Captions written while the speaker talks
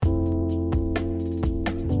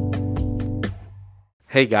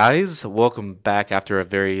Hey guys, welcome back after a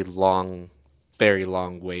very long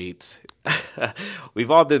wait.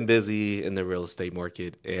 We've all been busy in the real estate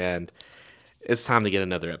market, and it's time to get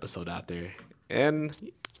another episode out there. And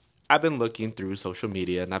I've been looking through social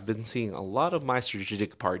media, and I've been seeing a lot of my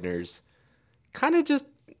strategic partners kind of just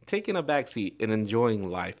taking a backseat and enjoying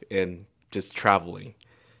life and just traveling.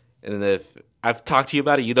 And if I've talked to you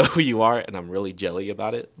about it, you know who you are, and I'm really jelly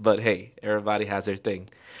about it. But hey, everybody has their thing.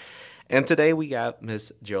 And today we got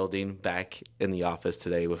Miss Geraldine back in the office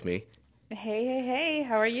today with me. Hey, hey, hey,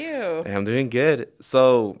 how are you? And I'm doing good.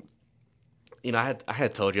 So, I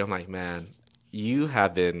had told you, I'm like, man, you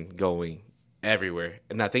have been going everywhere.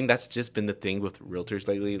 And I think that's just been the thing with realtors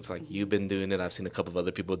lately. It's like you've been doing it. I've seen a couple of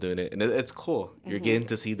other people doing it. And it's cool. You're getting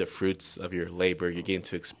to see the fruits of your labor. You're getting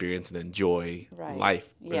to experience and enjoy Right. life.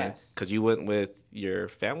 Right? Yes. Because you went with your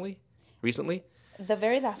family recently. The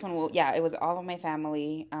very last one, well, yeah, it was all of my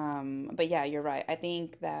family. But yeah, you're right. I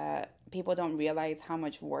think that people don't realize how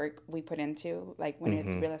much work we put into, like when it's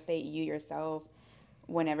Mm-hmm. real estate, you yourself,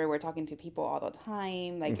 whenever we're talking to people all the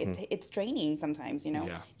time, like Mm-hmm. it's draining sometimes, you know?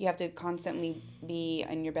 Yeah. You have to constantly be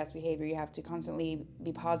on your best behavior. You have to constantly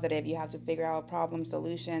be positive. You have to figure out problem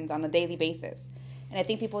solutions on a daily basis. And I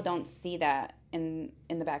think people don't see that in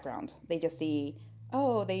the background. They just see,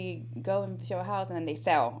 oh, they go and show a house and then they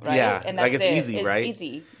sell, right? Yeah. And Like that's it's it. easy, It's right?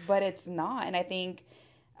 easy, but it's not. And I think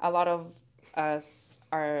a lot of us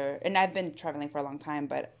are, and I've been traveling for a long time,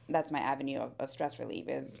 but that's my avenue of stress relief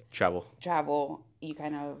is Travel. travel. You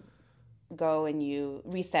kind of go and you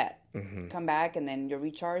reset, Mm-hmm. come back, and then you're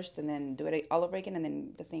recharged, and then do it all over again, and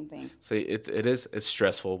then the same thing. So it's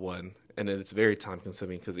stressful one, and it's very time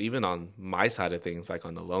consuming because even on my side of things, like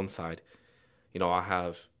on the loan side, I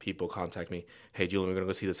have people contact me. Hey, Julian, we're gonna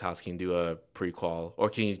go see this house. Can you do a pre-qual, or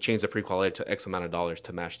can you change the pre-qual rate to X amount of dollars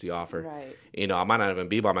to match the offer? Right. I might not even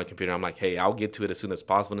be by my computer. I'm like, hey, I'll get to it as soon as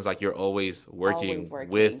possible. And it's like you're always Always working working.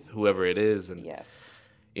 with whoever it is, and Yes.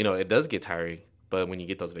 it does get tiring. But when you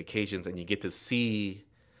get those vacations and you get to see,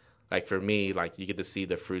 like for me, like you get to see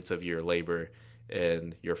the fruits of your labor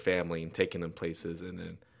and your family and taking them places, and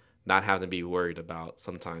then not having to be worried about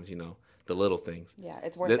sometimes the little things. Yeah,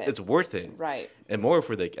 it's worth it. It's worth it, Right. and more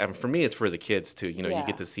for the for me it's for the kids too. You get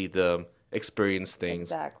Yeah, to see them experience things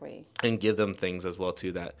exactly. and give them things as well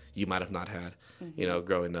too that you might have not had, Hmm.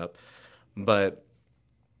 growing up. But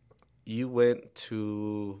you went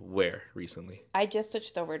to where recently? I just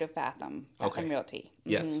switched over to Fathom Okay. Realty.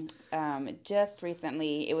 Yes. Just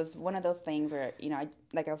recently, it was one of those things where,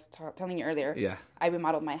 like I was telling you earlier, Yeah. I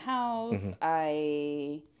remodeled my house, Hmm.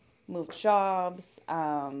 I moved jobs.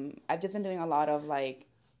 I've just been doing a lot of like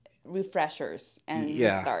refreshers and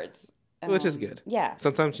Yeah. restarts. Which is good. Yeah,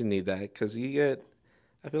 Sometimes you need that because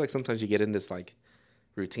I feel like sometimes you get in this like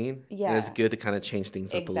routine, and it's yeah, good to kind of change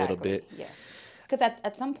things up a little exactly. bit. Yes. Because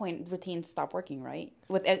at some point, routines stop working, right?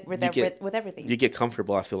 You get With you everything. get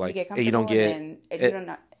comfortable. I feel You like, get and you don't comfortable and get then it. you're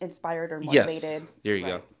not inspired or Yes, motivated. there you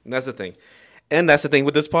go. Right. And that's the thing. And that's the thing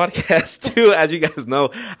with this podcast too. As you guys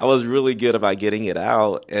know, I was really good about getting it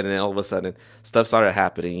out, and then all of a sudden, stuff started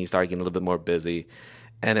happening. You started getting a little bit more busy,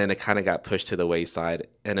 and then it kind of got pushed to the wayside.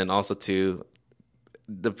 And then also too,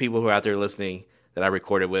 the people who are out there listening that I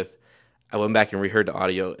recorded with, I went back and reheard the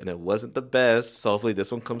audio, and it wasn't the best. So hopefully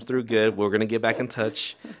this one comes through good. We're gonna get back in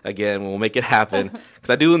touch again. We'll make it happen because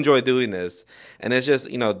I do enjoy doing this, and it's just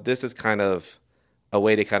this is kind of a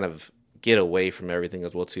way to kind of get away from everything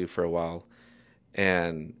as well too for a while,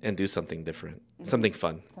 and do something different, Hmm. something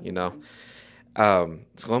fun. Something fun.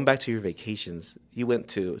 So going back to your vacations, you went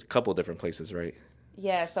to a couple of different places, right?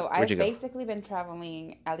 Yeah, so Where'd you I've go? basically been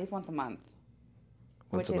traveling at least once a month,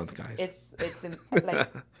 Once which a is month, guys. it's like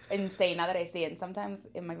insane now that I see it. And sometimes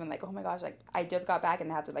it might be like, oh my gosh, like I just got back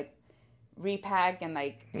and I have to like repack and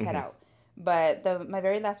like head Hmm. out. But the my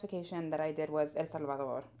very last vacation that I did was El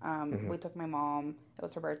Salvador. Hmm. We took my mom. It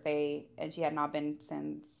was her birthday, and she had not been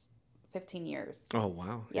since 15 years. Oh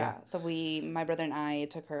wow, yeah, Yeah, so my brother and I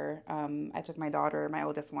took her. I took my daughter, my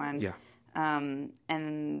oldest one, yeah,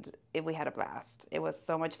 we had a blast. It was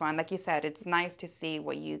so much fun. Like you said, it's nice to see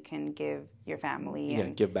what you can give your family yeah.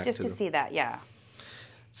 and Give back just to to them. see that. Yeah,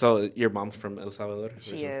 So your mom's from El Salvador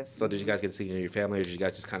she originally. is. So did you guys get to see your family, or did you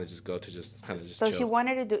guys just kind of just go to just kind of just So she chill?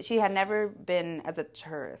 wanted to do. She had never been as a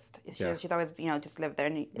tourist. Yeah. She's always just lived there,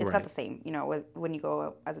 and it's not Right. the same. When you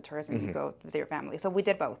go as a tourist and you Hmm. go with your family. So we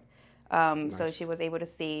did both. So she Nice. was able to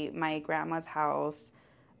see my grandma's house.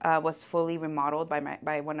 Was fully remodeled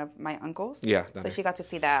by one of my uncles. Yeah. Down So there. she got to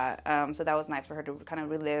see that. So that was nice for her to kind of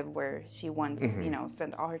relive where she once, Hmm.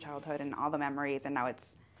 spent all her childhood and all the memories, and now it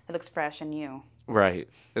looks fresh and new. Right.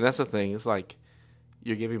 And that's the thing. It's like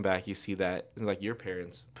you're giving back. You see that, and like your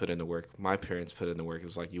parents put in the work. My parents put in the work.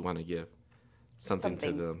 It's like you want to give something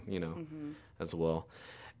to them, as well.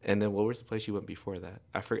 And then what was the place you went before that?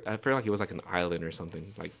 I feel like it was like an island or something,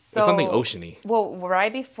 like So, something oceany. Well,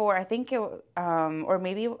 right before, I think it, or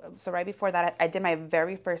maybe, so right before that, I did my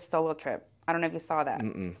very first solo trip. I don't know if you saw that.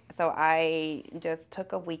 Mm-mm. So I just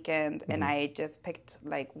took a weekend and I just picked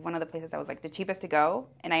like one of the places that was like the cheapest to go,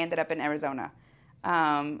 and I ended up in Arizona.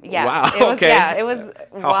 Yeah, Wow. it was, Okay. Yeah, it was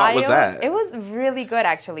How wild. hot was that? It was really good,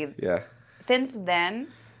 actually. Yeah. Since then,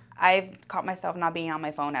 I've caught myself not being on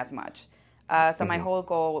my phone as much. So my whole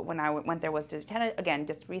goal when I went there was to kind of, again,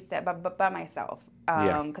 just reset but by myself.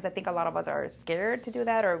 Because I think a lot of us are scared to do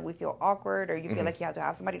that, or we feel awkward, or you feel like you have to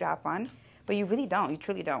have somebody to have fun. But you really don't. You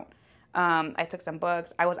truly don't. I took some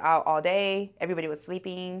books. I was out all day. Everybody was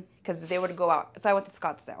sleeping because they would go out. So I went to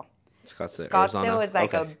Scottsdale. Scottsdale, Scottsdale Arizona. is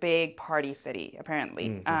like Okay. a big party city,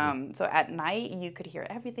 apparently. So at night, you could hear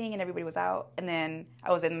everything, and everybody was out. And then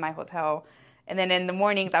I was in my hotel. And then in the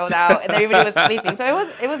mornings, I was out, and everybody was sleeping. So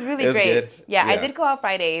it was really was great. good. Yeah, I Yeah. did go out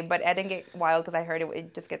Friday, but I didn't get wild because I heard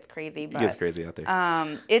it just gets crazy. It But gets crazy out there.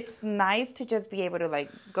 it's nice to just be able to like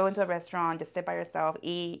go into a restaurant, just sit by yourself,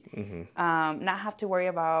 eat, not have to worry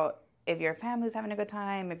about if your family's having a good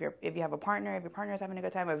time, if you have a partner, if your partner's having a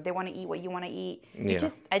good time, or if they want to eat what you want to eat. Yeah.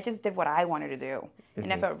 I just did what I wanted to do,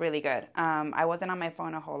 and I felt really good. I wasn't on my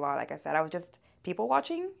phone a whole lot, like I said. I was just people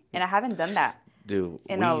watching, and I haven't done that. Dude,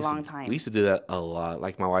 in a long time. We used to do that a lot.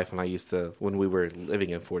 Like my wife and I used to, when we were living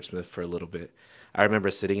in Fort Smith for a little bit, I remember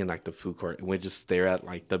sitting in like the food court and we just stare at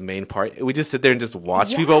like the main part. We just sit there and just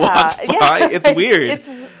watch people walk by. Yeah. It's weird,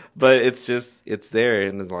 It's- but it's there.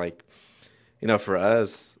 And it's like, for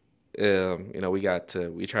us,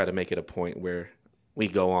 we try to make it a point where we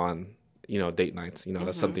go on, date nights.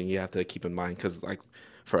 That's something you have to keep in mind. Cause like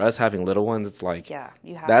for us having little ones, it's like,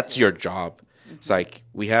 you have that's to. your job. It's like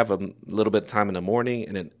we have a little bit of time in the morning,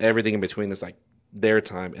 and then everything in between is like their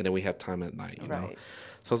time, and then we have time at night. You know, Right.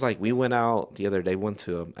 so it's like we went out the other day. Went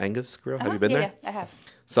to Angus Grill. Have you been yeah, there? Yeah, I have.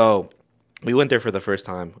 So we went there for the first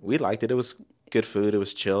time. We liked it. It was good food. It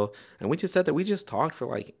was chill, and we just said that we just talked for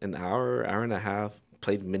like an hour and a half.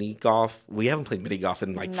 Played mini golf. We haven't played mini golf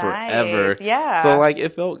in like Nice. forever. Yeah. So like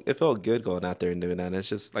it felt good going out there and doing that. And it's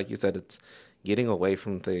just like you said, it's getting away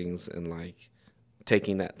from things and like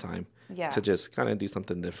taking that time. Yeah. To just kind of do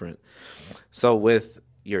something different. So with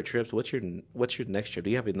your trips, what's your next trip? Do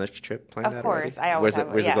you have a next trip planned out Of already? course, I always have.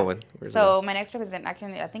 Where's yeah. it going? Where's it So going? my next trip is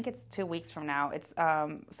I think it's 2 weeks from now. It's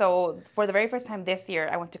so for the very first time this year,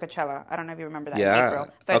 I went to Coachella. I don't know if you remember that. Yeah. In April.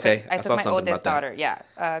 So Okay. I I took saw my something oldest about that. daughter.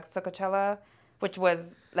 Yeah. So Coachella, which was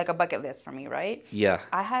like a bucket list for me, right? Yeah.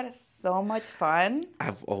 I had so much fun.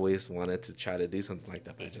 I've always wanted to try to do something like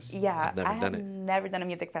that, but I've never I done had it. never done a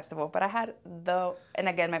music festival, but I had and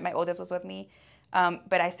again, my oldest was with me,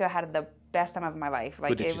 but I still had the best time of my life.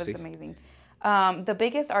 Like did it you was see? amazing. The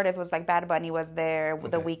biggest artist was like Bad Bunny was there.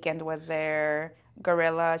 The Okay. Weeknd was there.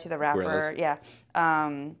 Gorilla, she's a rapper. Gorillaz. Yeah.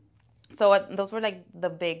 So those were like the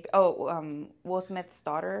big. Will Smith's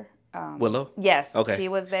daughter. Willow? Yes. Okay. She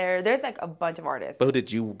was there. There's like a bunch of artists. But who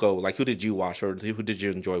did you go? Like, who did you watch, or who did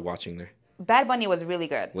you enjoy watching there? Bad Bunny was really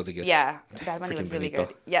good. Was he good? Yeah, Bad Bunny was Freaking really Benito.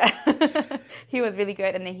 good. Yeah, he was really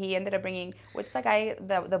good, and then he ended up bringing what's that guy?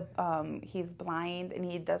 He's blind and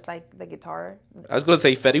he does like the guitar. I was going to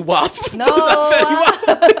say Fetty Wap. No, Not Fetty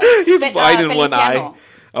Wap. He's blind in one eye. Feliciano.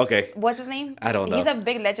 Okay, What's his name? I don't know. He's a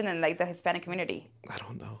big legend in like the Hispanic community. I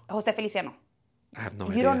don't know. Jose Feliciano. I have no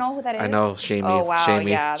You idea. don't know who that I is? know. Shame me. Oh, wow. Shame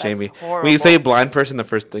me. Yeah, Shame me. that's When you say horrible. blind person, the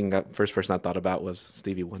first person I thought about was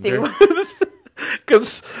Stevie Wonder. Stevie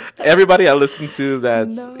Because everybody I listen to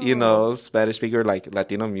that's, No. Spanish speaker, like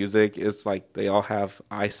Latino music, it's like they all have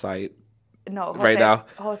eyesight. No, Right now?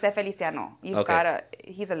 Jose Feliciano. You've Okay.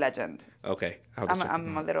 he's a legend. Okay. I'll have to check him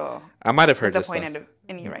I'm a out. little I might have heard this stuff. disappointed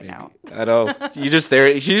in you right now. I know. She's just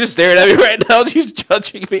staring at me right now. She's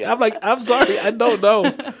judging me. I'm like, I'm sorry. I don't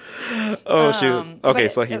know. Oh, shoot. Okay,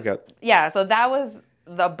 but so he got... Yeah, so that was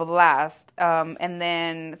the blast. And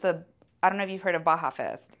then, so I don't know if you've heard of Baja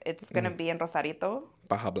Fest. It's going to be in Rosarito.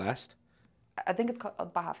 Baja Blast. I think it's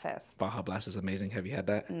called Baja Fest. Baja Blast is amazing. Have you had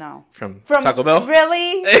that? No. From Taco Bell?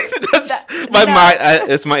 Really? That's my no. mind.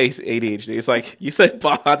 It's my ADHD. It's like you said,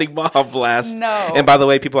 Baja. I think Baja Blast. No. And by the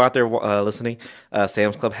way, people out there listening,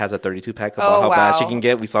 Sam's Club has a 32 pack of Baja Oh, Blast you wow. can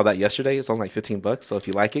get. We saw that yesterday. It's only like $15. So if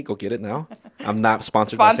you like it, go get it now. I'm not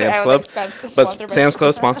sponsored by Sponsor- Sam's I Club, was like, but sponsored by- Sam's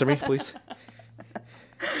Club sponsor me, please.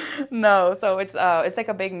 No, so it's like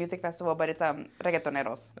a big music festival, but it's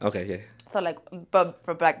reggaetoneros. Okay, yeah. So like, but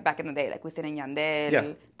for back in the day, like we seen in Yeah.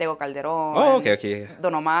 Yandel, Tego Oh, Calderon, okay, okay, yeah.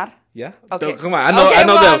 Don Omar. Yeah? Okay. Come on. Okay, I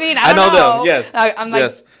know well, them. I mean, I I know don't them. know. Yes. I'm like,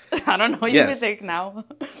 Yes. I don't know your Yes. music now.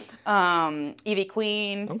 Evie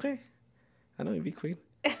Queen, Okay. I know you'd be queen.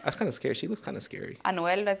 I was kind of scared. She looks kind of scary.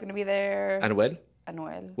 Anuel is gonna be there. Anuel?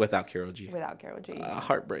 Anuel Without Carol G. without Carol G.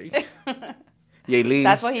 Heartbreak. Yailin.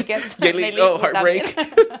 That's what he gets. Yailin. Oh, heartbreak.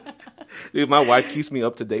 Dude, my wife keeps me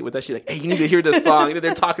up to date with that. She's like, hey, you need to hear this song.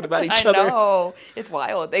 They're talking about each I other. know. It's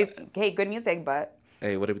wild. Hey, good music, but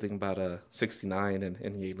Hey, what do we think about 69 and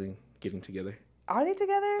Yailin getting together? are they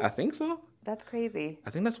together? I think so. That's crazy. I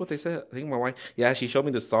think that's what they said. I think my wife, yeah, she showed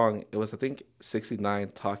me the song. It was, I think,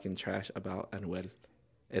 69 talking trash about Anuel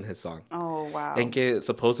in his song. Oh, wow. And que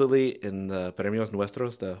supposedly in the Premios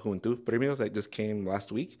Nuestros, the Juventud Premios that just came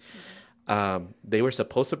last week, they were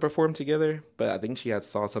supposed to perform together, but I think she had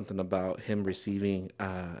saw something about him receiving,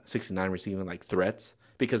 69 receiving like threats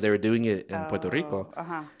because they were doing it in Puerto Rico.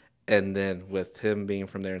 Uh-huh. And then with him being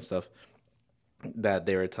from there and stuff, that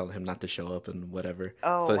they were telling him not to show up and whatever.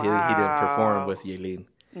 Oh, so he didn't perform wow. with Yailin.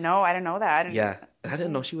 No, I didn't know that. Yeah. I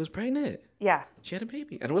didn't know she was pregnant. Yeah. She had a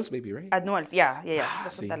baby. Anuel's baby, right? Anuel. Yeah.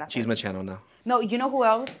 That's See, what that she's my channel now. No, you know who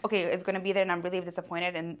else? Okay, it's going to be there, and I'm really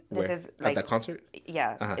disappointed. And this Where? is like... At that concert?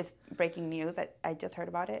 Yeah. Uh-huh. It's breaking news. I just heard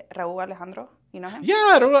about it. Raúl Alejandro. You know him? Yeah,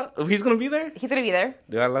 I don't know. He's going to be there? He's going to be there.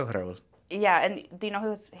 Dude, I love Raul. Yeah, and do you know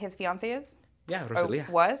who his fiance is? Yeah, Or Rosalia.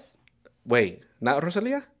 was? Wait, not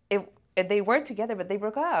Rosalia? They were together, but they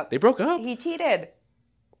broke up. They broke up? He cheated.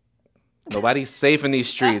 Nobody's safe in these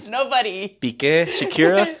streets. Nobody. Piqué,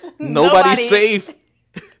 Shakira, Nobody. nobody's safe.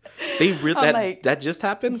 like, that just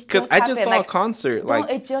happened? Because I just saw a concert. No,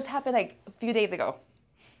 it just happened like a few days ago.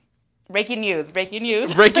 Breaking news. Breaking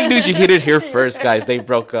news, you hit it here first, guys. They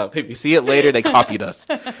broke up. If you see it later, they copied us.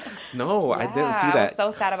 No, I didn't see that. I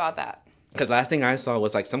was so sad about that. Because last thing I saw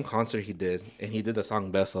was like some concert he did, and he did the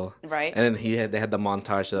song Beso. Right. And then they had the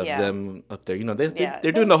montage of them up there. You know,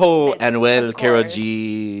 they're doing the whole Of Anuel, Karol course.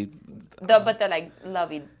 G. But the like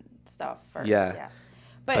lovey stuff. Yeah.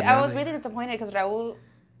 But But I now was really disappointed because Raúl,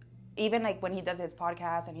 even like when he does his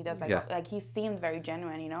podcast and he does like he seemed very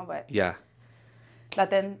genuine, you know. But Yeah. But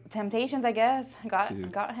then Temptations, I guess, got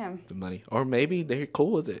him. The money. Or maybe they're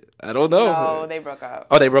cool with it. I don't know. No, they broke up.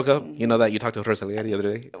 Oh, they broke up? You know that? You talked to Rosalia the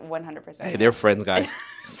other day? 100%. Hey, they're friends, guys.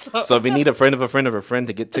 So if you need a friend of a friend of a friend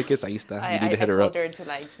to get tickets, ahí está. You need to hit her up. I told her to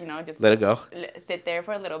like, just let it go. Sit there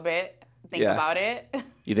for a little bit, think about it.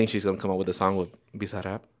 You think she's gonna come up with a song with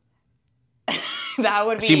Bizarrap? That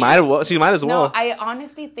would be. She might as well. No, I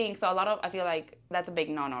honestly think so. I feel like that's a big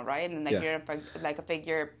no-no, right? And like you're like a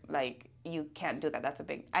figure, like you can't do that. That's a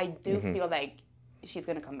big. I do feel like she's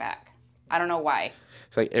gonna come back. I don't know why.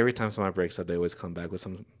 It's like every time somebody breaks up, they always come back with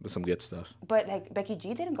some good stuff. But like Becky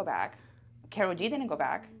G didn't go back. Karol G didn't go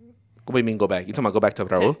back. What do you mean go back? You talking about go back to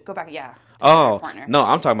Raul? Go back, yeah. Oh no,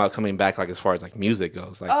 I'm talking about coming back like as far as like music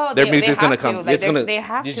goes. Like their music's gonna come. Like, it's gonna. They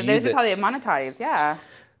have to. This is how they monetize. Yeah.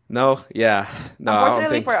 No, yeah, no.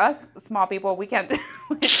 Unfortunately for us small people, we can't.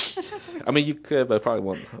 I mean, you could, but it probably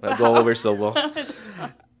won't go over so well.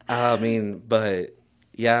 I mean, but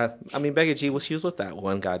yeah, I mean, Becky G, she was with that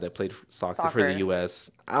one guy that played soccer for the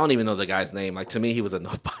U.S. I don't even know the guy's name. Like to me, he was a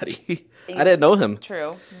nobody. I didn't know him.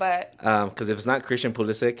 True, but because if it's not Christian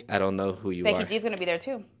Pulisic, I don't know who you are. Becky G's gonna be there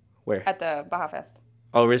too. Where? At the Baja Fest.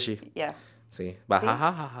 Oh, is she? Yeah. See,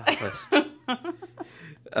 Baja Fest.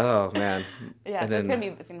 Oh man. Yeah, so it's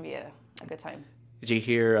gonna be a good time. Did you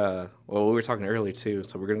hear? Well, we were talking earlier too.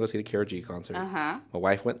 So we're gonna go see the Karol G concert. My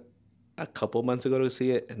wife went a couple months ago to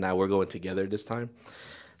see it, and now we're going together this time.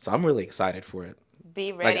 So I'm really excited for it.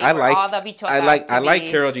 Be ready all the bichotas. I like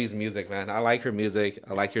Karol G's music, man. I like her music.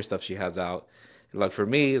 I like her stuff she has out. Like for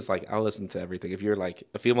me, it's like I'll listen to everything. If you're like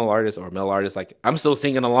a female artist or a male artist, like I'm still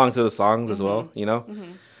singing along to the songs as well, you know.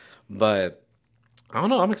 But I don't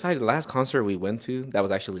know. I'm excited. The last concert we went to that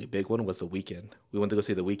was actually a big one was The Weeknd. We went to go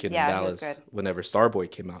see The Weeknd in Dallas whenever Starboy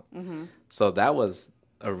came out. So that was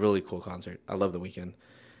a really cool concert. I love The Weeknd.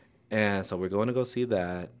 And so we're going to go see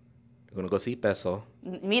that. We're going to go see Peso.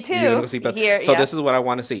 Me too. You're going to go see Peso. So this is what I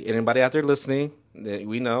want to see. Anybody out there listening that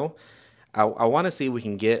we know, I want to see if we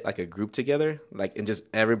can get like a group together, like and just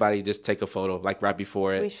everybody just take a photo like right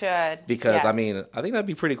before it. We should. Because I mean, I think that'd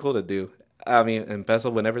be pretty cool to do. I mean, in Peso,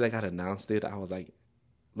 whenever they got announced, dude, I was like,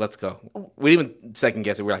 let's go. We didn't even second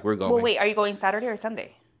guess it. We're like, we're going. Well, wait, are you going Saturday or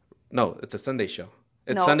Sunday? No, it's a Sunday show.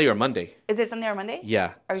 It's Sunday or Monday. Is it Sunday or Monday?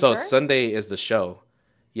 Yeah. Are you so sure? Sunday is the show.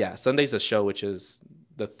 Yeah, Sunday's the show, which is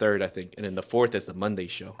the 3rd, I think, and then the 4th is the Monday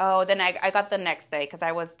show. Oh, then I got the next day because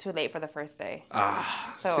I was too late for the first day.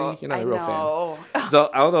 See, you're not I a real know. fan. So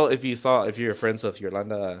I don't know if you're friends with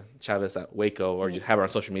Yolanda Chavez at Waco or you have her on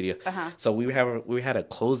social media. So we had a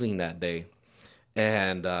closing that day,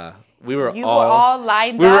 and we were all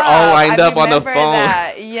lined up on the phone.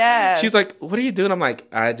 Yeah. She's like, "What are you doing?" I'm like,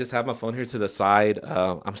 "I just have my phone here to the side.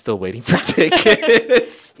 I'm still waiting for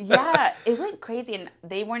tickets." Yeah, it went crazy, and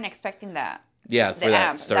they weren't expecting that. Yeah, for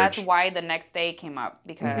that surge. That's why the next day came up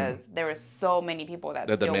because there were so many people that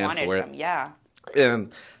still wanted some. Yeah.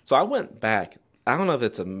 And so I went back. I don't know if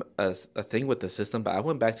it's a thing with the system, but I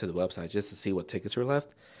went back to the website just to see what tickets were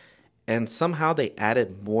left. And somehow they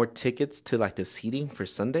added more tickets to like the seating for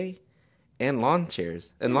Sunday and lawn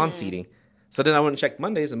chairs and lawn seating. So then I went and checked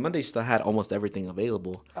Mondays, and Mondays still had almost everything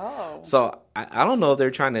available. Oh. So I don't know if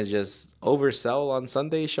they're trying to just oversell on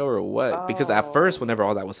Sunday's show or what. Because at first, whenever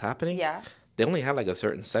all that was happening, they only had like a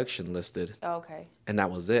certain section listed. Okay. And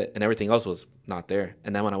that was it. And everything else was not there.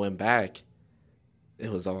 And then when I went back,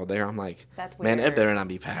 it was all there. I'm like, man, it better not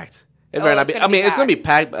be packed. It better not be. I mean, it's going to be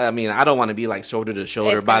packed. But I mean, I don't want to be like shoulder to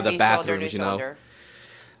shoulder by the bathrooms, you know.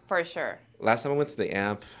 For sure. Last time I went to the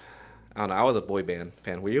Amp, I don't know. I was a boy band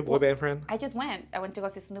fan. Were you a boy band fan? I just went. I went to go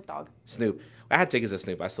see Snoop Dogg. Snoop. I had tickets to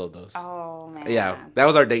Snoop. I sold those. Oh, man. Yeah. That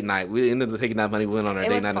was our date night. We ended up taking that money. We went on our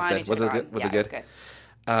date night instead. Was it good? Was it good?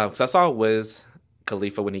 Because I saw Wiz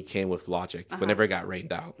Khalifa when he came with Logic, whenever it got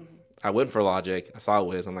rained out. I went for Logic. I saw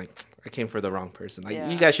Wiz. I'm like, I came for the wrong person. Like,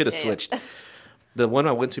 you guys should have switched. The one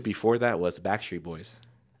I went to before that was Backstreet Boys.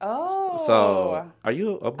 Oh. So, are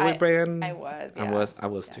you a boy band? I was. Yeah. I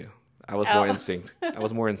was too. I was more in sync. I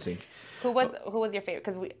was more in sync. Who was your favorite?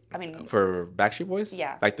 Because for Backstreet Boys,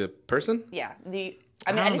 like the person. Yeah.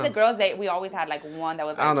 At least the girls, we always had like one that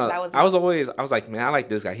was. Like, I don't know. That was, I was like, man, I like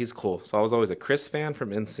this guy. He's cool. So I was always a Chris fan from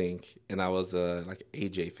NSYNC, and I was like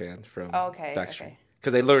AJ fan from Backstreet.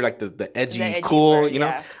 Because they look like the edgy cool, you know.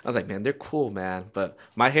 I was like, man, they're cool, man. But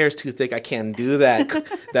my hair is too thick. I can't do that.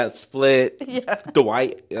 That split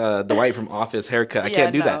Dwight from Office haircut. I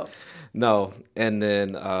can't do that. No. And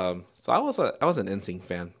then so I was an NSYNC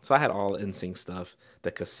fan. So I had all NSYNC stuff,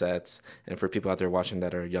 the cassettes. And for people out there watching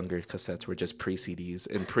that are younger, cassettes were just pre-CDs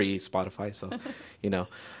and pre-Spotify. So, you know.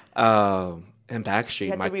 And Backstreet.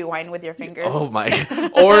 You had to rewind with your fingers. Oh my!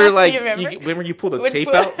 Or like, remember you pull the tape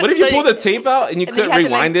out? What if you pull the tape out and you couldn't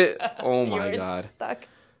rewind it? Oh my god! Stuck.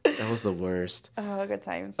 That was the worst. Oh, good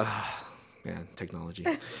times. Man, technology.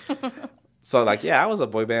 So like, yeah, I was a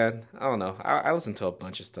boy band. I don't know. I listened to a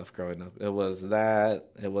bunch of stuff growing up. It was that.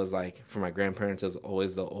 It was like for my grandparents. It was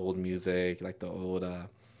always the old music, like the old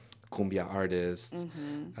cumbia artists,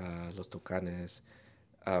 Los Tucanes.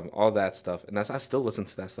 All that stuff, and I still listen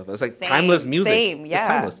to that stuff. It's like timeless music. It's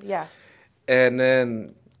timeless. Yeah. And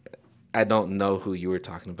then I don't know who you were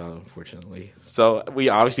talking about, unfortunately. So we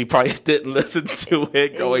obviously probably didn't listen to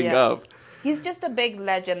it growing up. He's just a big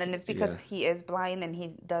legend, and it's because he is blind and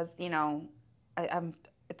he does, you know,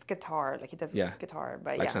 it's guitar. Like he does guitar,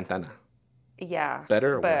 but like Santana. Yeah.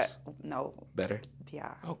 Better or worse? No. Better?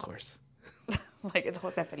 Yeah. Oh, of course. Like it's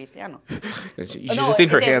Jose Feliciano. You should have seen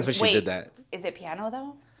her hands when she did that. Is it piano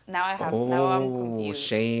though? Now I'm confused.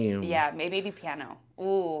 Shame. Yeah, maybe piano.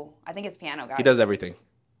 Ooh, I think it's piano, guys. He does everything.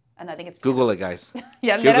 And I think it's piano. Google it, guys.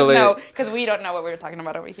 Yeah, Google let us know because we don't know what we're talking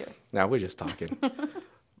about over here. Now we're just talking.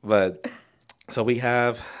 But so we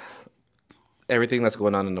have everything that's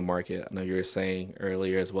going on in the market. I know you were saying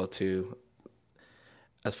earlier as well too.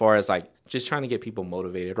 As far as like just trying to get people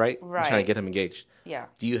motivated, right? Trying to get them engaged. Yeah.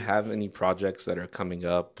 Do you have any projects that are coming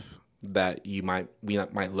up that we might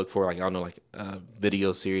look for? Like, I don't know, like a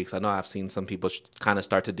video series. I know I've seen some people kind of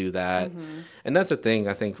start to do that. And that's the thing.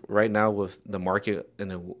 I think right now with the market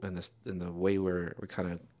and the way we're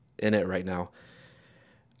kind of in it right now,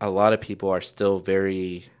 a lot of people are still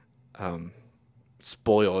very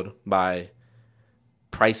spoiled by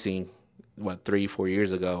pricing, 3-4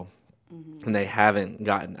 years ago. And they haven't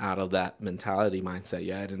gotten out of that mentality mindset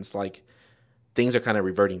yet. And it's like things are kind of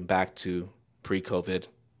reverting back to pre-COVID,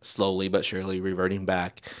 slowly but surely reverting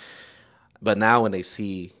back. But now when they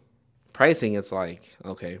see pricing, it's like,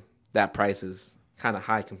 okay, that price is kind of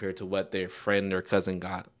high compared to what their friend or cousin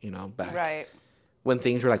got, back. Right. When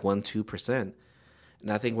things were like 1-2%.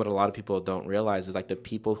 And I think what a lot of people don't realize is like the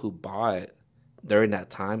people who bought during that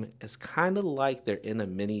time, it's kind of like they're in a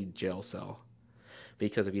mini jail cell.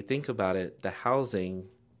 Because if you think about it, the housing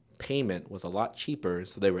payment was a lot cheaper,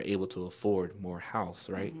 so they were able to afford more house,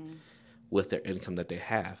 right? With their income that they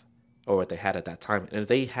have, or what they had at that time. And if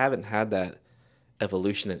they haven't had that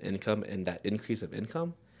evolution in income and that increase of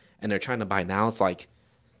income, and they're trying to buy now, it's like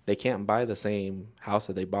they can't buy the same house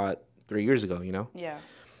that they bought 3 years ago, Yeah.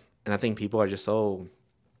 And I think people are just so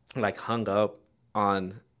like hung up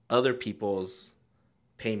on other people's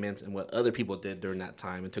payments and what other people did during that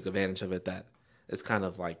time and took advantage of it, that it's kind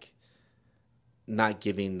of like not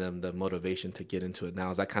giving them the motivation to get into it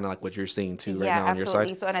now. Is that kind of like what you're seeing too right now on your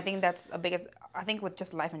Absolutely. side? So, and I think that's a biggest. I think with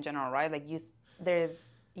just life in general, right? Like there's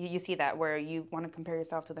you see that where you want to compare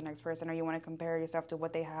yourself to the next person, or you want to compare yourself to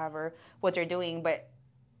what they have or what they're doing, but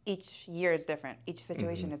each year is different. Each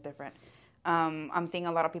situation is different. I'm seeing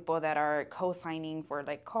a lot of people that are co-signing for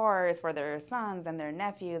like cars for their sons and their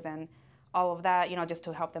nephews and all of that, just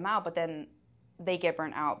to help them out. But then they get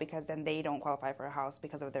burnt out because then they don't qualify for a house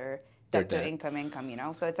because of their Their debt to debt.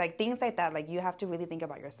 income. So it's like things like that. Like you have to really think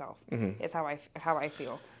about yourself. Is how I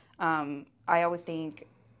feel. I always think,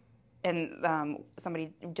 and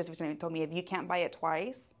somebody just recently told me, if you can't buy it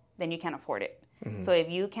twice, then you can't afford it. So if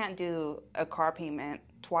you can't do a car payment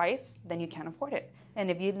twice, then you can't afford it. And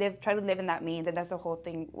if you try to live in that means, and that's the whole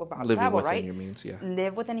thing about Living travel, within right? your means, yeah.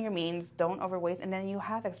 Live within your means, don't overwaste, and then you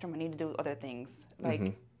have extra money to do other things.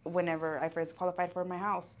 Like whenever I first qualified for my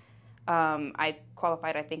house, I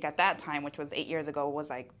qualified, I think at that time, which was 8 years ago, was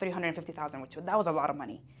like $350,000, that was a lot of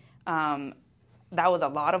money. That was a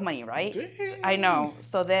lot of money, right? Dang. I know.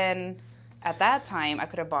 So then, at that time, I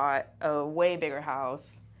could have bought a way bigger house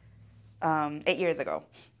 8 years ago.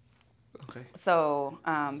 Okay. So,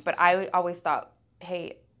 but I always thought,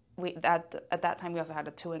 hey, at that time we also had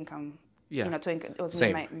a two income. Yeah. It was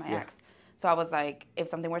Same. me and my Yeah. ex. So I was like, if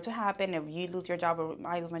something were to happen, if you lose your job or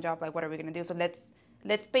I lose my job, like what are we gonna do? So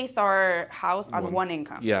let's base our house on one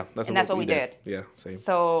income. Yeah, that's what we did. Yeah, same.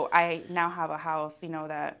 So I now have a house,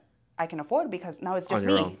 that I can afford because now it's just On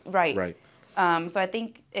your me. own. Right. Right. So I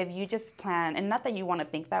think if you just plan, and not that you want to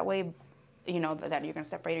think that way, that you're going to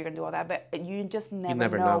separate, you're going to do all that, but you just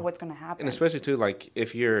never know what's going to happen. And especially too, like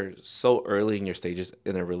if you're so early in your stages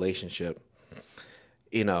in a relationship,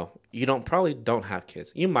 you probably don't have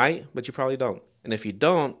kids. You might, but you probably don't. And if you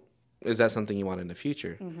don't, is that something you want in the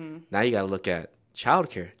future? Now you got to look at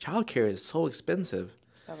childcare. Childcare is so expensive.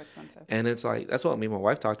 So expensive. And it's like, that's what me and my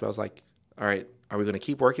wife talked about. I was like, all right, are we going to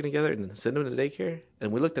keep working together and send them to daycare?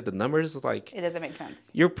 And we looked at the numbers. It's like, it doesn't make sense.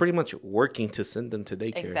 You're pretty much working to send them to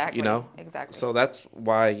daycare. Exactly. Exactly. So that's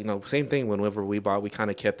why, same thing whenever we bought, we kind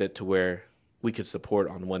of kept it to where we could support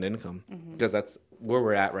on one income. Because that's where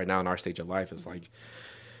we're at right now in our stage of life. It's like,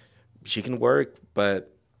 she can work,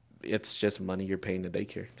 but it's just money you're paying to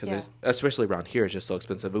daycare. Because especially around here, it's just so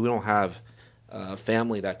expensive. But we don't have a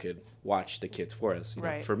family that could watch the kids for us.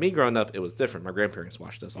 Right. For me growing up, it was different. My grandparents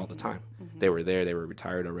watched us all the time. They were there. They were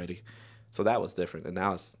retired already. So that was different. And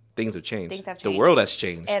now things have changed. Things have changed. The world has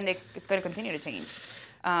changed. And it's going to continue to change.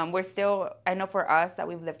 We're still, I know for us that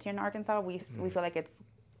we've lived here in Arkansas, we feel like it's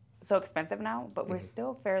so expensive now, but we're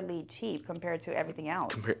still fairly cheap compared to everything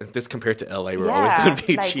else. Compared to LA, we're always going to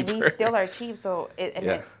be cheaper. We still are cheap. So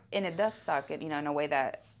it does suck, in a way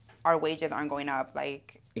that our wages aren't going up.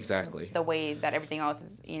 Like, exactly the way that everything else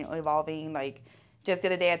is evolving. Like just the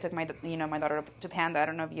other day I took my my daughter to Panda. I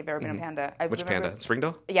don't know if you've ever been to Panda. Which Panda?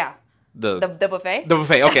 Springdale? Yeah. The buffet. The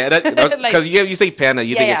buffet. Okay, because you say Panda,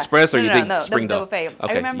 you think Express or you think Springdale? The buffet.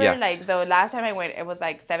 Okay, I remember like the last time I went, it was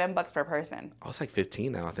like $7 per person. Oh, it's like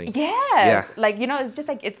 15 now, I think. Yeah. Like it's just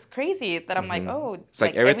like it's crazy that I'm like, oh, it's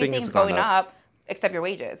like everything's going up except your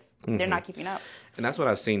wages. They're not keeping up. And that's what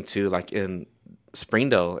I've seen too, like in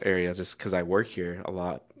Springdale area, just because I work here a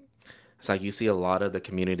lot. It's like you see a lot of the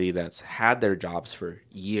community that's had their jobs for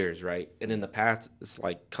years, right? And in the past, it's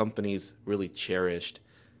like companies really cherished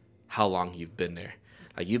how long you've been there.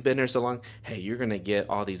 Like you've been there so long, hey, you're gonna get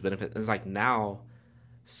all these benefits. It's like now,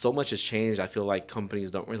 so much has changed. I feel like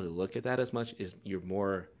companies don't really look at that as much. You're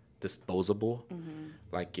more disposable.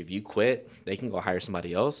 Like if you quit, they can go hire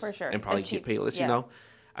somebody else for sure and probably get paid less.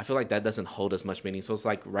 I feel like that doesn't hold as much meaning. So it's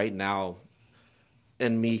like right now,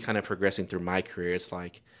 and me kind of progressing through my career, it's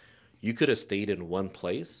like you could have stayed in one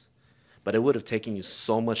place, but it would have taken you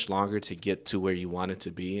so much longer to get to where you wanted to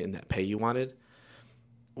be and that pay you wanted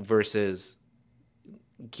versus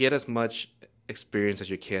get as much experience as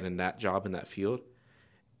you can in that job, in that field,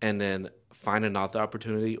 and then find another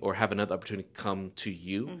opportunity or have another opportunity come to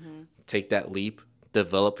you, take that leap,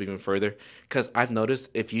 develop even further. Because I've noticed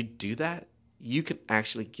if you do that, you can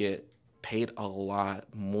actually get paid a lot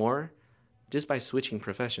more just by switching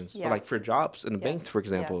professions. So like for jobs in the banks, for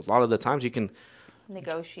example, a lot of the times you can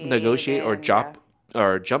negotiate or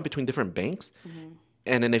jump between different banks.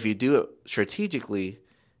 And then if you do it strategically,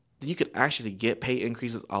 then you could actually get pay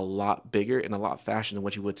increases a lot bigger and a lot faster than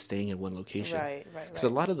what you would staying in one location. Right. Because a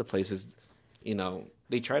lot of the places,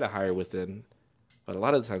 they try to hire within, but a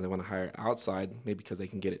lot of the times they want to hire outside, maybe because they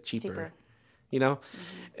can get it cheaper. You know,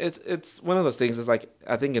 it's one of those things. It's like,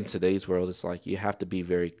 I think in today's world, it's like you have to be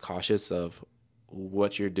very cautious of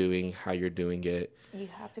what you're doing, how you're doing it. You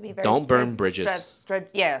have to be very Don't burn bridges.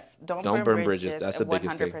 Yes, don't burn bridges. That's the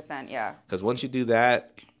biggest thing. 100%, yeah. Because once you do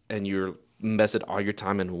that and you're invested all your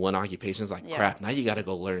time in one occupation, it's like, crap, now you got to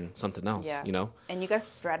go learn something else, you know? And you guys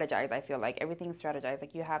strategize, I feel like. Everything's strategized.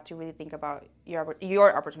 Like, you have to really think about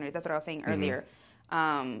your opportunities. That's what I was saying earlier.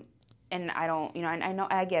 And I don't, you know, I know,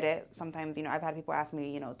 I get it. Sometimes, you know, I've had people ask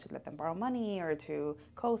me, you know, to let them borrow money or to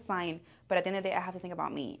co-sign. But at the end of the day, I have to think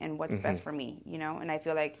about me and what's best for me, you know? And I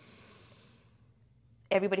feel like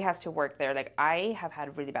everybody has to work there. Like, I have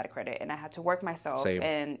had really bad credit, and I had to work myself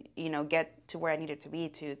and, you know, get to where I needed to be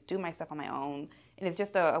to do my stuff on my own. And it's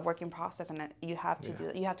just a working process, and you have to do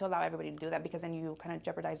that. You have to allow everybody to do that, because then you kind of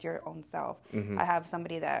jeopardize your own self. I have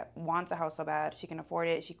somebody that wants a house so bad. She can afford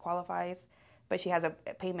it. She qualifies, but she has a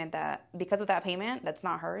payment that, because of that payment, that's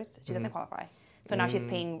not hers. She doesn't qualify. So now she's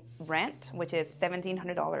paying rent, which is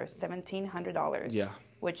 $1,700. Yeah.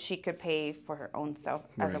 Which she could pay for her own self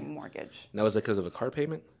as a mortgage. Now, is it because of a car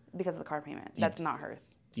payment? Because of the car payment. That's not hers.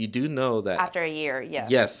 You do know that after a year, yes.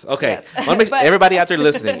 Yes. Okay. Yes. Everybody out there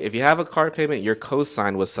listening, if you have a car payment, you're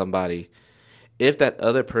co-signed with somebody. If that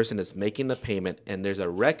other person is making the payment and there's a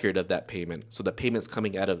record of that payment, so the payment's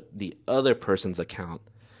coming out of the other person's account,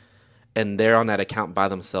 and they're on that account by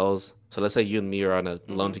themselves. So let's say you and me are on a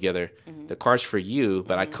loan together. The car's for you,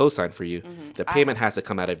 but I co-signed for you. The payment has to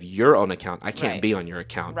come out of your own account. I can't be on your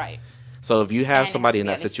account. Right. So if you have somebody in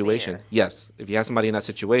that situation, if you have somebody in that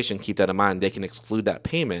situation, keep that in mind. They can exclude that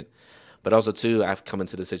payment. But also, too, I've come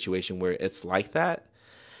into the situation where it's like that.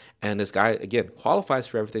 And this guy, again, qualifies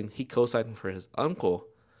for everything. He co-signed for his uncle,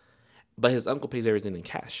 but his uncle pays everything in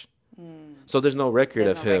cash. So there's no record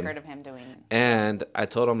of him doing it. And I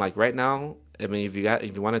told him, like, right now, I mean, if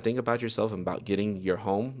you want to think about yourself and about getting your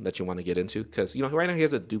home that you want to get into, because, you know, right now he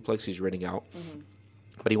has a duplex he's renting out,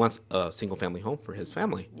 but he wants a single family home for his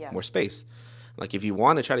family, more space. Like, if you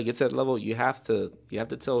want to try to get to that level, you have to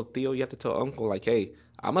tell Theo, you have to tell Uncle, like, hey,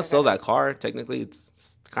 I'm gonna sell that car. Technically,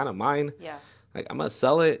 it's kind of mine. Yeah. Like, I'm gonna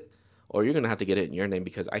sell it, or you're gonna have to get it in your name,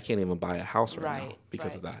 because I can't even buy a house right now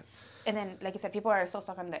because of that. And then, like you said, people are still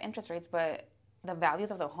stuck on the interest rates, but the values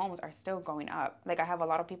of the homes are still going up. Like, I have a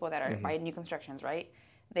lot of people that are buying new constructions, right?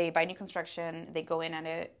 They buy new construction, they go in at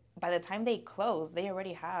it. By the time they close, they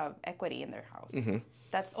already have equity in their house.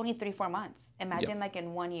 That's only 3-4 months. Imagine like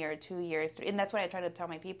in 1 year, 2 years, and that's what I try to tell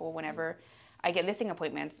my people whenever I get listing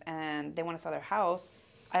appointments and they want to sell their house.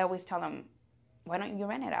 I always tell them, why don't you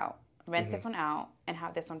rent it out? Rent this one out and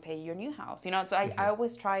have this one pay your new house. You know, so I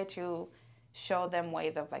always try to show them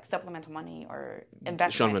ways of like supplemental money or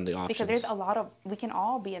investment. Show them the options. Because there's a lot of, we can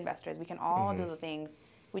all be investors. We can all do the things.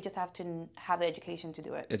 We just have to have the education to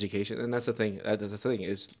do it. Education. And that's the thing. That's the thing,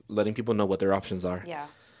 is letting people know what their options are. Yeah.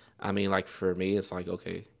 I mean, like, for me, it's like,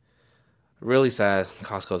 okay, really sad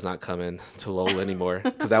Costco's not coming to Lowell anymore,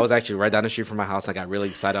 because that was actually right down the street from my house. I got really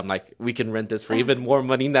excited. I'm like, we can rent this for even more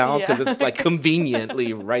money now, because it's like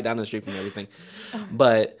conveniently right down the street from everything.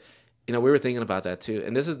 But, you know, we were thinking about that too.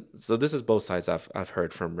 And this is both sides I've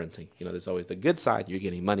heard from renting. You know, there's always the good side, you're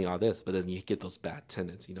getting money, all this, but then you get those bad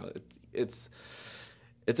tenants. You know, it's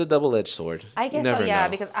a double-edged sword. I guess so, yeah,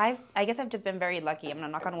 because I guess I've just been very lucky. I'm gonna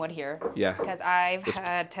knock on wood here. Yeah. Because I've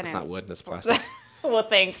had tenants. It's not wood, it's plastic. Well,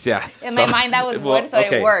 thanks. Yeah. In my mind, that was wood, so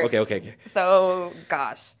it worked. Okay. So,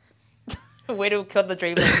 gosh. Way to kill the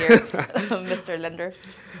dream here, Mr. Lender.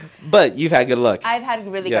 But you've had good luck. I've had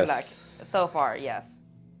really good luck so far, yes.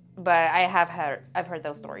 But I've heard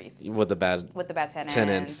those stories. With the bad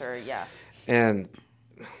tenants. Or, And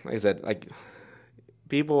like I said, like,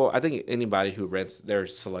 people, I think anybody who rents, they're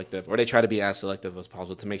selective, or they try to be as selective as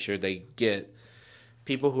possible to make sure they get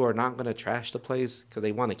people who are not going to trash the place, because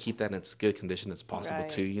they want to keep that in as good condition as possible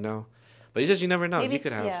too, you know. But it's just, you never know. Maybe you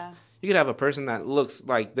could have a person that looks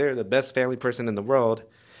like they're the best family person in the world,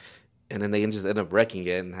 and then they just end up wrecking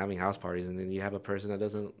it and having house parties, and then you have a person that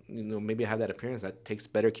doesn't, you know, maybe have that appearance that takes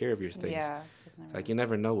better care of your things. Yeah, it's like, you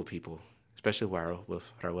never know with people. Especially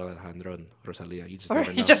with Raul Alejandro and Rosalia. You just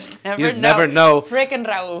never know. You just never know. Freaking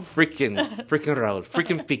Raul. Freaking Raul.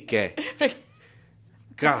 Freaking Piqué.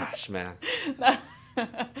 Gosh, man.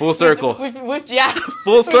 Full circle. Yeah.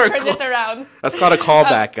 Full circle. Turn this around. That's called a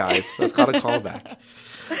callback, guys. That's called a callback.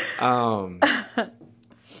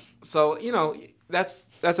 So, you know, that's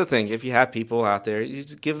the thing. If you have people out there, you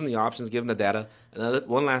just give them the options, give them the data.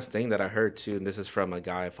 One last thing that I heard, too, and this is from a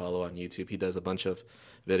guy I follow on YouTube. He does a bunch of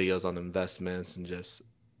videos on investments and just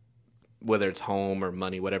whether it's home or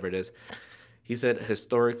money, whatever it is. He said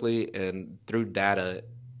historically and through data,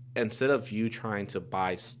 instead of you trying to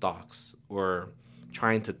buy stocks or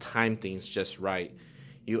trying to time things just right,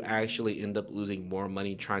 you actually end up losing more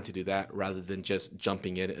money trying to do that rather than just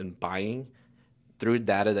jumping in and buying. Through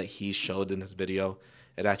data that he showed in this video,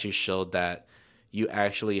 it actually showed that you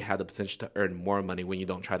actually have the potential to earn more money when you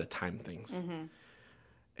don't try to time things. Mm-hmm.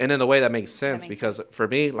 And in a way that makes sense because for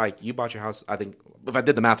me, like you bought your house, I think if I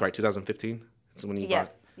did the math right, 2015 is when you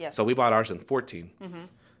bought. Yes. So we bought ours in 14. Mm-hmm.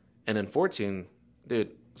 And in 14,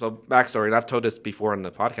 dude, so backstory, and I've told this before on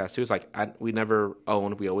the podcast too, it's like we never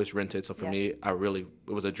owned, we always rented. So for me, it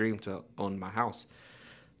was a dream to own my house.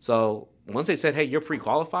 So once they said, hey, you're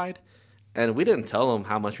pre-qualified, and we didn't tell them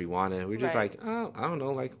how much we wanted. We were just like, oh, I don't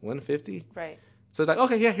know, like 150. Right. So it's like,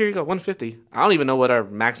 okay, yeah, here you go, 150. I don't even know what our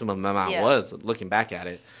maximum amount was looking back at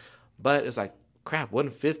it. But it's like, crap,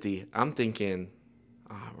 150. I'm thinking,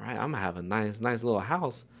 all right, I'm going to have a nice little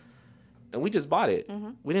house. And we just bought it.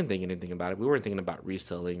 Mm-hmm. We didn't think anything about it. We weren't thinking about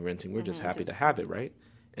reselling, renting. We were just happy to have it, right?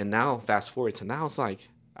 And now, fast forward to now, it's like,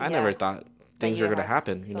 I never thought things were going to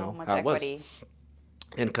happen, you know, how it was.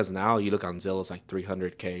 And because now you look on Zillow, it's like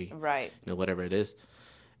 $300K, right? You know, whatever it is.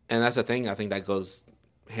 And that's the thing. I think that goes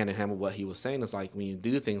hand in hand with what he was saying. It's like when you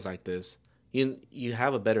do things like this, you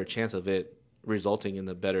have a better chance of it resulting in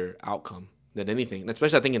a better outcome than anything. And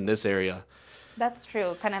especially, I think, in this area. That's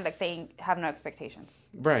true. Kind of like saying have no expectations.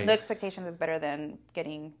 Right. No expectations is better than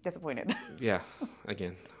getting disappointed. Yeah.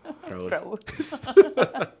 Again, road.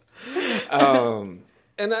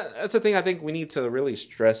 And that's the thing I think we need to really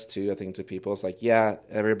stress too, I think, to people. It's like, yeah,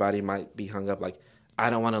 everybody might be hung up like,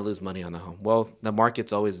 I don't want to lose money on the home. Well, the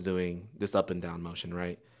market's always doing this up and down motion,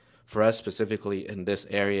 right? For us specifically in this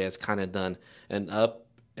area, it's kind of done an up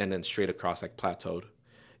and then straight across, like plateaued.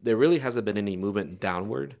 There really hasn't been any movement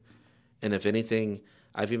downward. And if anything,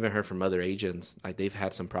 I've even heard from other agents, like they've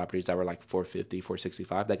had some properties that were like 450,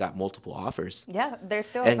 465 that got multiple offers. Yeah, there's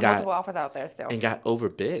still some multiple offers out there still. And got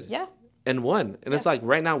overbid. Yeah. And won. And it's like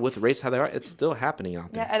right now with rates how they are, it's still happening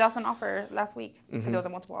out there. Yeah, I got an offer last week because there was a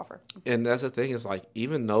multiple offer. And that's the thing is like,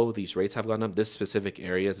 even though these rates have gone up, this specific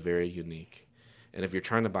area is very unique. And if you're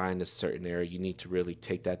trying to buy in this certain area, you need to really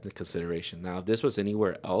take that into consideration. Now, if this was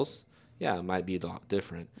anywhere else, yeah, it might be a lot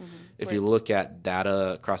different. Mm-hmm. If you look at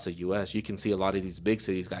data across the U.S., you can see a lot of these big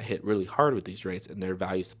cities got hit really hard with these rates and their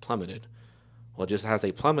values plummeted. Well, just as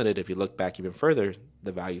they plummeted, if you look back even further,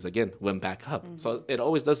 the values, again, went back up. Mm-hmm. So it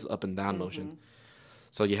always does up and down motion.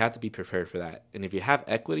 So you have to be prepared for that. And if you have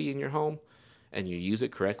equity in your home and you use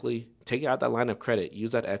it correctly, take out that line of credit,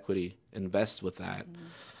 use that equity, invest with that.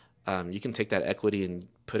 You can take that equity and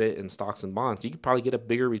put it in stocks and bonds. You could probably get a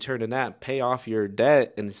bigger return than that, pay off your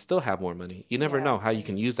debt, and still have more money. You never know how you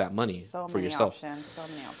can use that money for yourself. So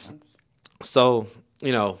many options. So,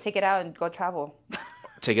 you know. Take it out and go travel.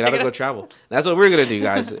 Take it out and go travel. That's what we're going to do,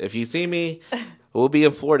 guys. If you see me, we'll be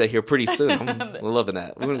in Florida here pretty soon. I'm loving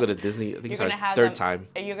that. We're going to go to Disney. I think it's our third time.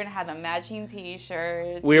 You're going to have the matching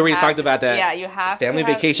T-shirts. We already talked about that. Yeah, you have family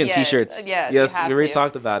vacation T-shirts. Yes, we already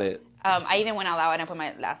talked about it. I even went all out and I put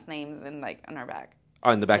my last names in like on our back.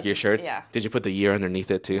 Oh, in the back of your shirts? Yeah. Did you put the year underneath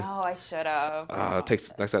it too? No, I should have. It takes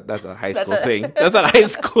that's a high school thing. That's a high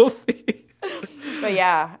school thing. But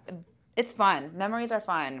yeah, it's fun. Memories are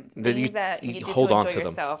fun. Things that you hold to on enjoy to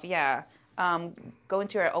yourself. them. Yeah. Go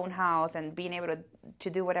into your own house and being able to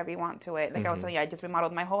do whatever you want to it. Like I was telling you, I just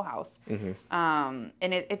remodeled my whole house. And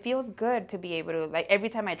it feels good to be able to, like, every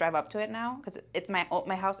time I drive up to it now, because it's my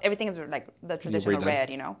house, everything is like the traditional red,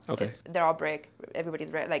 you know? Okay. They're all brick. Everybody's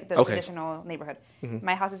red, like the traditional neighborhood.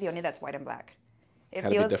 My house is the only that's white and black. It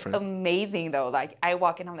feels amazing though. Like I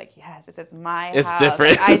walk in, I'm like, yes, this is my house. It's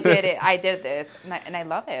different. Like, I did it. I did this, and I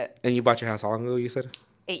love it. And you bought your house how long ago? You said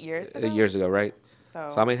 8 years ago. 8 years ago, right?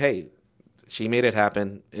 So I mean, hey, she made it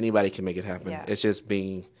happen. Anybody can make it happen. Yeah. It's just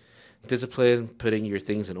being disciplined, putting your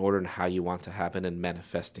things in order and how you want to happen, and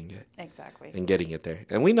manifesting it. Exactly. And getting it there.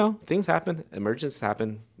 And we know things happen. Emergencies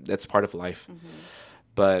happen. That's part of life.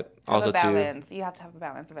 But also a balance. You have to have a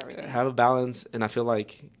balance of everything. Have a balance, and I feel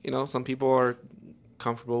like, you know, some people are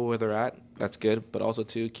comfortable where they're at. That's good. But also,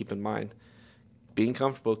 too, keep in mind, being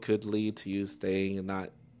comfortable could lead to you staying and not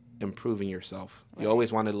improving yourself. Right. You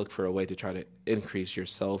always want to look for a way to try to increase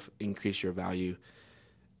yourself, increase your value.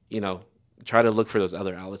 You know, try to look for those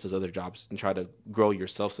other outlets, those other jobs, and try to grow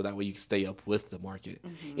yourself so that way you can stay up with the market.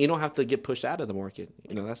 You don't have to get pushed out of the market.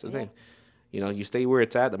 You know, that's the thing. You know, you stay where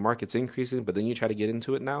it's at, the market's increasing, but then you try to get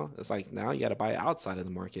into it now. It's like now you got to buy outside of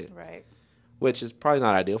the market. Right. Which is probably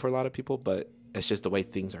not ideal for a lot of people, but it's just the way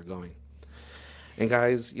things are going. And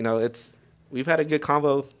guys, you know, we've had a good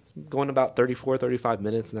convo going about 34, 35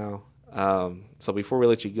 minutes now. So before we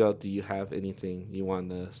let you go, do you have anything you want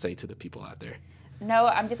to say to the people out there? No,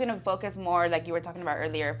 I'm just going to focus more, like you were talking about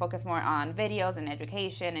earlier, focus more on videos and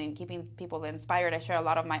education and keeping people inspired. I share a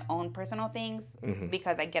lot of my own personal things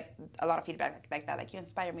because I get a lot of feedback like that. Like, you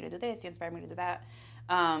inspire me to do this, you inspire me to do that.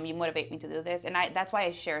 You motivate me to do this. And that's why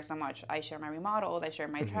I share so much. I share my remodels, I share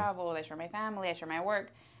my travels, I share my family, I share my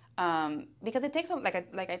work. Because it takes,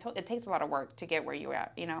 it takes a lot of work to get where you're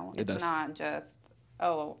at, you know? It does. Not just,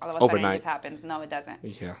 all of a sudden Overnight. it just happens. No, it doesn't.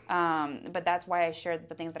 Yeah. But that's why I share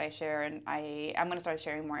the things that I share, and I'm going to start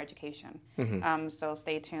sharing more education. So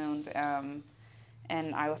stay tuned.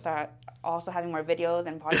 And I will start also having more videos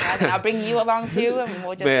and podcasts, and I'll bring you along too, and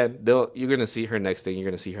we'll just... Man, you're gonna see her next thing. You're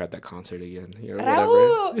gonna see her at that concert again. You know,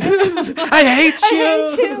 Raul! whatever. I hate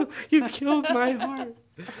you. You killed my heart.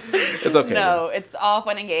 It's okay. No, it's all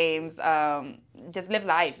fun and games. Just live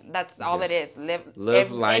life. That's all it is. Live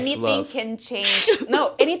life. Anything love. Can change.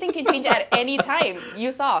 No, anything can change at any time.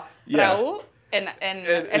 You saw Raul and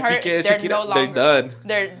her. They're no longer. They're done.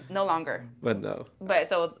 They're no longer. But no. But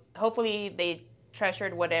so hopefully they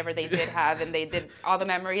treasured whatever they did have, and they did all the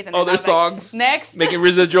memories and all their songs. Next, making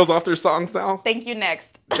residuals off their songs now. Thank you.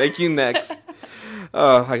 Next. Thank you. Next.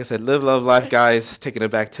 Like I said, live, love, life, guys. Taking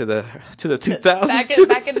it back to the 2000s.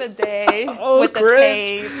 Back in the day. Oh, with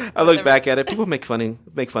cringe! The tape, I look back at it. People make fun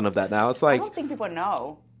of that now. It's like, I don't think people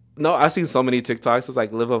know. No, I've seen so many TikToks. It's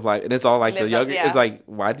like live, love, life, and it's all like Live, the younger. yeah. It's like,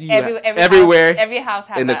 why do you everywhere? Every house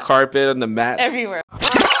has in that. The carpet, on the mats, everywhere.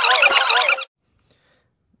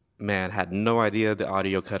 Man, had no idea the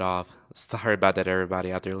audio cut off. Sorry about that,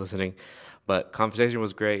 everybody out there listening. But conversation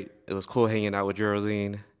was great. It was cool hanging out with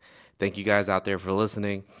Geraldine. Thank you guys out there for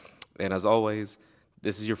listening. And as always,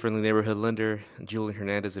 this is your friendly neighborhood lender, Julian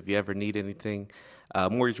Hernandez. If you ever need anything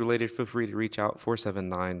mortgage related, feel free to reach out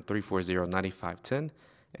 479-340-9510.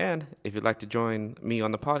 And if you'd like to join me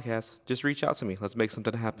on the podcast, just reach out to me. Let's make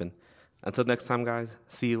something happen. Until next time, guys,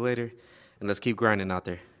 see you later. And let's keep grinding out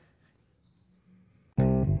there.